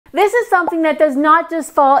This is something that does not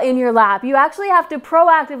just fall in your lap. You actually have to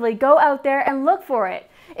proactively go out there and look for it.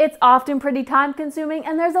 It's often pretty time consuming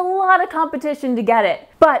and there's a lot of competition to get it.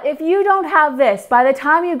 But if you don't have this, by the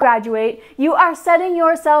time you graduate, you are setting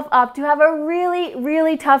yourself up to have a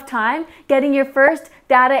really tough time getting your first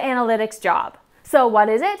data analytics job. So what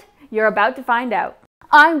is it? You're about to find out.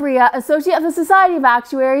 I'm Bria, Associate of the Society of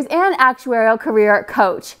Actuaries and Actuarial Career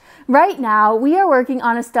Coach. Right now, we are working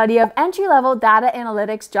on a study of entry-level data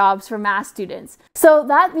analytics jobs for math students. So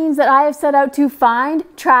that means that I have set out to find,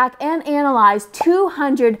 track, and analyze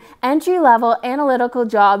 200 entry-level analytical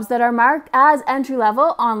jobs that are marked as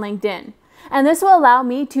entry-level on LinkedIn. And this will allow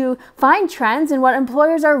me to find trends in what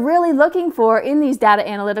employers are really looking for in these data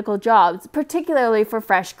analytical jobs, particularly for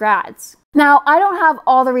fresh grads. Now, I don't have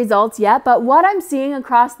all the results yet, but what I'm seeing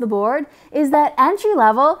across the board is that entry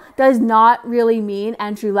level does not really mean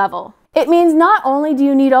entry level. It means not only do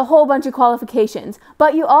you need a whole bunch of qualifications,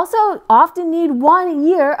 but you also often need 1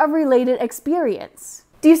 year of related experience.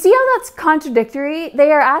 Do you see how that's contradictory?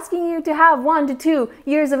 They are asking you to have 1 to 2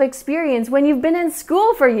 years of experience when you've been in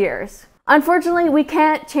school for years. Unfortunately, we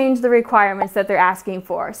can't change the requirements that they're asking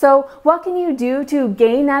for. So what can you do to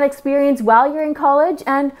gain that experience while you're in college?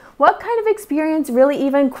 And what kind of experience really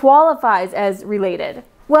even qualifies as related?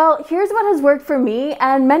 Well, here's what has worked for me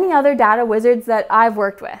and many other data wizards that I've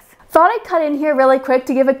worked with. Thought I'd cut in here really quick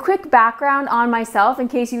to give a quick background on myself in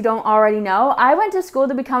case you don't already know. I went to school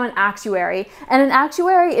to become an actuary, and an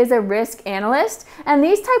actuary is a risk analyst, and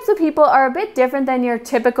these types of people are a bit different than your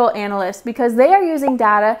typical analyst because they are using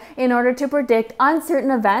data in order to predict uncertain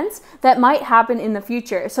events that might happen in the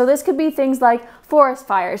future. So this could be things like forest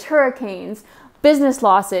fires, hurricanes, business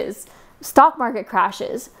losses, stock market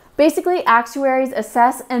crashes. Basically, actuaries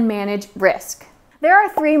assess and manage risk. There are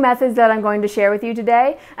 3 methods that I'm going to share with you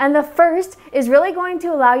today, and the first is really going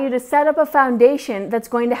to allow you to set up a foundation that's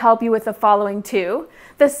going to help you with the following 2.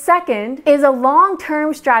 The second is a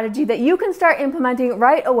long-term strategy that you can start implementing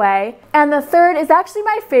right away, and the third is actually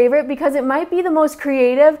my favorite because it might be the most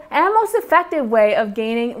creative and most effective way of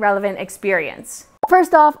gaining relevant experience.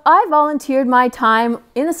 First off, I volunteered my time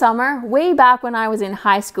in the summer way back when I was in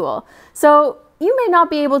high school. So you may not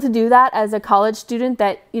be able to do that as a college student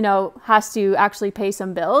that, has to actually pay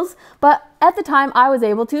some bills, but at the time I was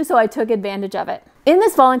able to, so I took advantage of it. In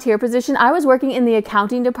this volunteer position, I was working in the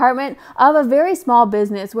accounting department of a very small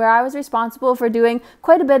business where I was responsible for doing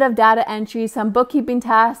quite a bit of data entry, some bookkeeping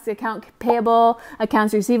tasks, account payable,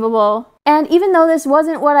 accounts receivable. And even though this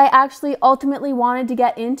wasn't what I actually ultimately wanted to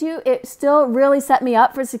get into, it still really set me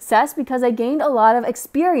up for success because I gained a lot of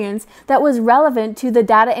experience that was relevant to the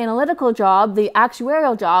data analytical job, the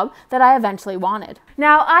actuarial job that I eventually wanted.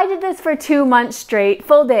 Now, I did this for 2 months straight,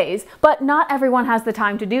 full days, but not everyone has the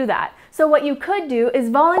time to do that. So what you could do is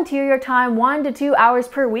volunteer your time 1 to 2 hours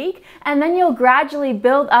per week, and then you'll gradually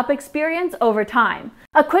build up experience over time.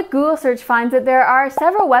 A quick Google search finds that there are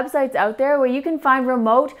several websites out there where you can find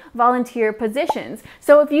remote volunteer positions.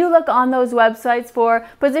 So if you look on those websites for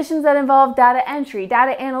positions that involve data entry,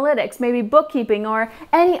 data analytics, maybe bookkeeping, or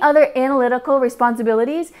any other analytical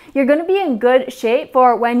responsibilities, you're going to be in good shape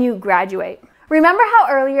for when you graduate. Remember how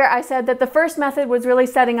earlier I said that the first method was really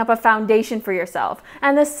setting up a foundation for yourself,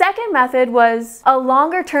 and the second method was a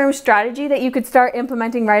longer-term strategy that you could start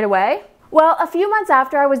implementing right away? Well, a few months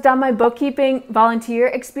after I was done my bookkeeping volunteer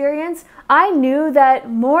experience, I knew that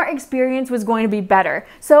more experience was going to be better,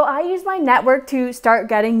 so I used my network to start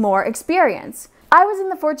getting more experience. I was in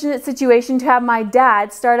the fortunate situation to have my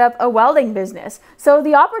dad start up a welding business, so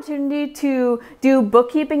the opportunity to do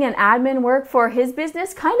bookkeeping and admin work for his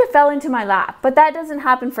business kind of fell into my lap, but that doesn't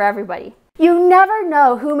happen for everybody. You never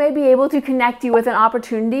know who may be able to connect you with an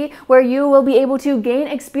opportunity where you will be able to gain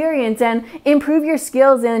experience and improve your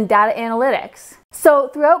skills in data analytics. So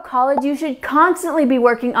throughout college, you should constantly be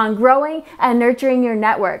working on growing and nurturing your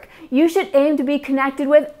network. You should aim to be connected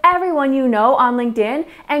with everyone you know on LinkedIn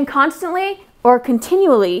and constantly or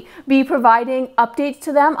continually be providing updates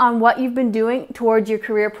to them on what you've been doing towards your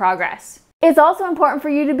career progress. It's also important for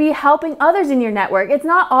you to be helping others in your network. It's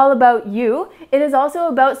not all about you. It is also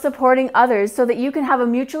about supporting others so that you can have a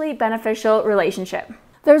mutually beneficial relationship.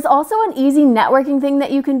 There's also an easy networking thing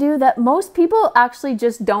that you can do that most people actually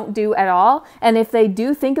just don't do at all. And if they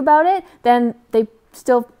do think about it, then they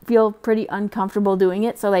still feel pretty uncomfortable doing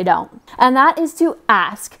it, so they don't. And that is to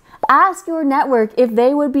ask. Ask your network if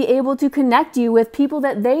they would be able to connect you with people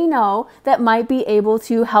that they know that might be able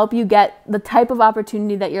to help you get the type of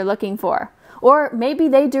opportunity that you're looking for. Or maybe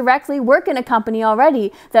they directly work in a company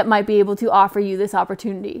already that might be able to offer you this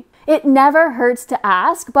opportunity. It never hurts to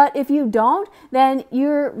ask, but if you don't, then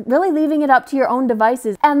you're really leaving it up to your own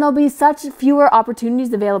devices, and there'll be such fewer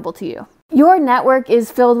opportunities available to you. Your network is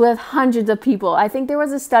filled with hundreds of people. I think there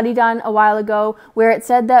was a study done a while ago where it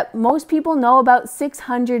said that most people know about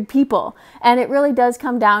 600 people. And it really does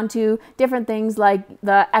come down to different things like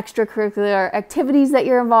the extracurricular activities that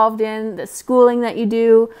you're involved in, the schooling that you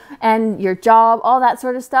do, and your job, all that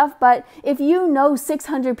sort of stuff. But if you know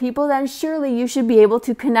 600 people, then surely you should be able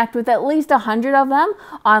to connect with at least 100 of them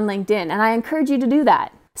on LinkedIn. And I encourage you to do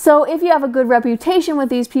that. So if you have a good reputation with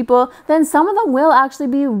these people, then some of them will actually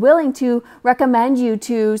be willing to recommend you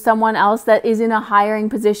to someone else that is in a hiring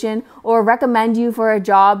position or recommend you for a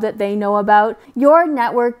job that they know about. Your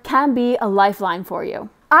network can be a lifeline for you.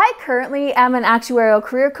 I currently am an actuarial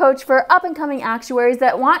career coach for up-and-coming actuaries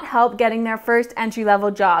that want help getting their first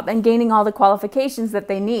entry-level job and gaining all the qualifications that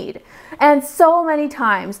they need. And so many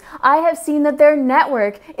times, I have seen that their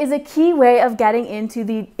network is a key way of getting into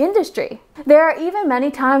the industry. There are even many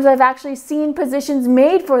times I've actually seen positions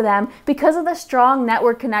made for them because of the strong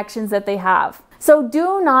network connections that they have. So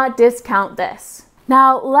do not discount this.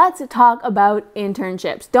 Now let's talk about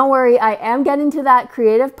internships. Don't worry, I am getting to that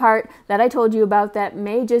creative part that I told you about that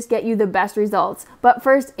may just get you the best results. But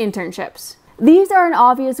first, internships. These are an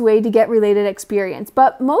obvious way to get related experience,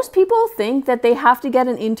 but most people think that they have to get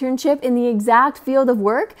an internship in the exact field of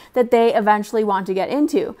work that they eventually want to get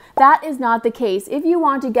into. That is not the case. If you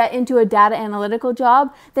want to get into a data analytical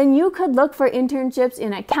job, then you could look for internships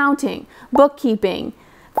in accounting, bookkeeping,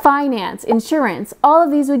 finance, insurance. All of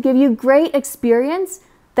these would give you great experience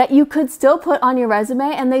that you could still put on your resume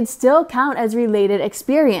and they'd still count as related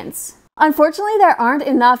experience. Unfortunately, there aren't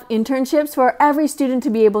enough internships for every student to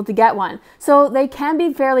be able to get one, so they can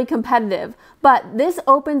be fairly competitive. But this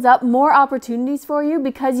opens up more opportunities for you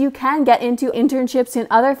because you can get into internships in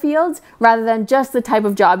other fields rather than just the type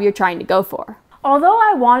of job you're trying to go for. Although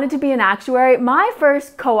I wanted to be an actuary, my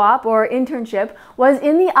first co-op or internship was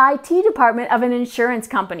in the IT department of an insurance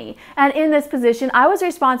company. And in this position, I was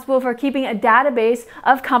responsible for keeping a database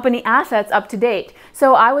of company assets up to date.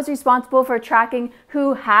 So I was responsible for tracking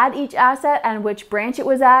who had each asset and which branch it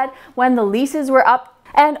was at, when the leases were up,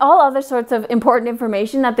 and all other sorts of important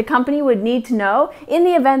information that the company would need to know in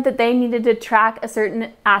the event that they needed to track a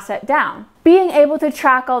certain asset down. Being able to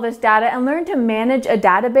track all this data and learn to manage a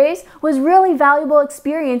database was really valuable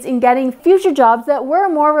experience in getting future jobs that were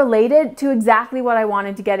more related to exactly what I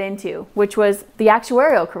wanted to get into, which was the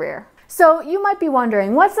actuarial career. So you might be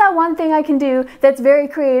wondering, what's that one thing I can do that's very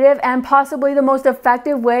creative and possibly the most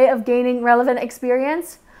effective way of gaining relevant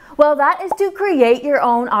experience? Well, that is to create your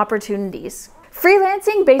own opportunities.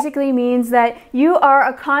 Freelancing basically means that you are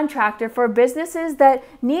a contractor for businesses that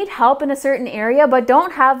need help in a certain area but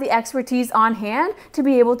don't have the expertise on hand to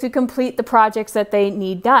be able to complete the projects that they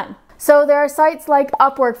need done. So there are sites like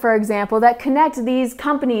Upwork, for example, that connect these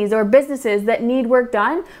companies or businesses that need work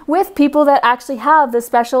done with people that actually have the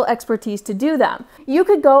special expertise to do them. You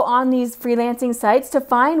could go on these freelancing sites to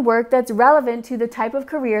find work that's relevant to the type of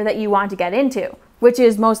career that you want to get into, which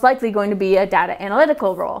is most likely going to be a data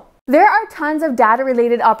analytical role. There are tons of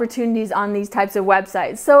data-related opportunities on these types of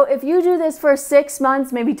websites. So if you do this for 6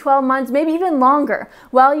 months, maybe 12 months, maybe even longer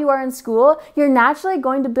while you are in school, you're naturally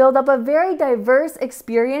going to build up a very diverse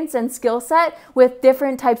experience and skill set with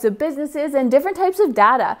different types of businesses and different types of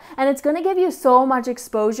data. And it's going to give you so much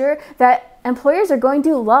exposure that employers are going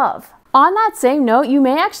to love. On that same note, you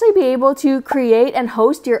may actually be able to create and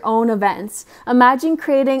host your own events. Imagine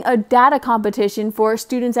creating a data competition for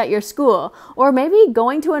students at your school, or maybe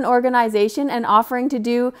going to an organization and offering to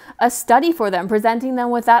do a study for them, presenting them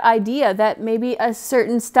with that idea that maybe a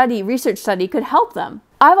certain research study could help them.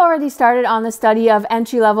 I've already started on the study of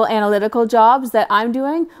entry-level analytical jobs that I'm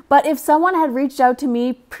doing, but if someone had reached out to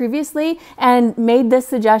me previously and made this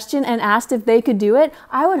suggestion and asked if they could do it,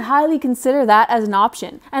 I would highly consider that as an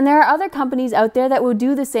option. And there are other companies out there that will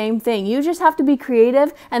do the same thing. You just have to be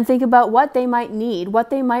creative and think about what they might need,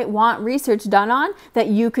 what they might want research done on that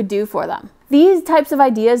you could do for them. These types of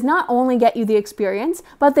ideas not only get you the experience,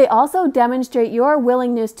 but they also demonstrate your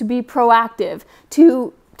willingness to be proactive,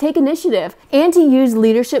 to take initiative, and to use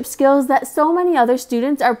leadership skills that so many other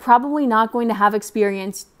students are probably not going to have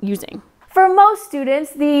experience using. For most students,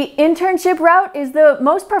 the internship route is the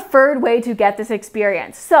most preferred way to get this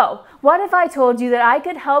experience. So, what if I told you that I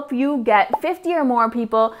could help you get 50 or more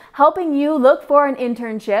people helping you look for an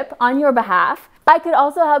internship on your behalf? I could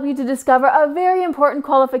also help you to discover a very important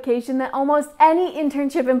qualification that almost any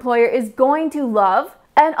internship employer is going to love,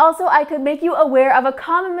 And also I could make you aware of a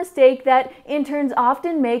common mistake that interns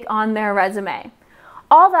often make on their resume.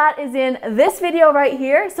 All that is in this video right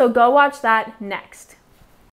here, so go watch that next.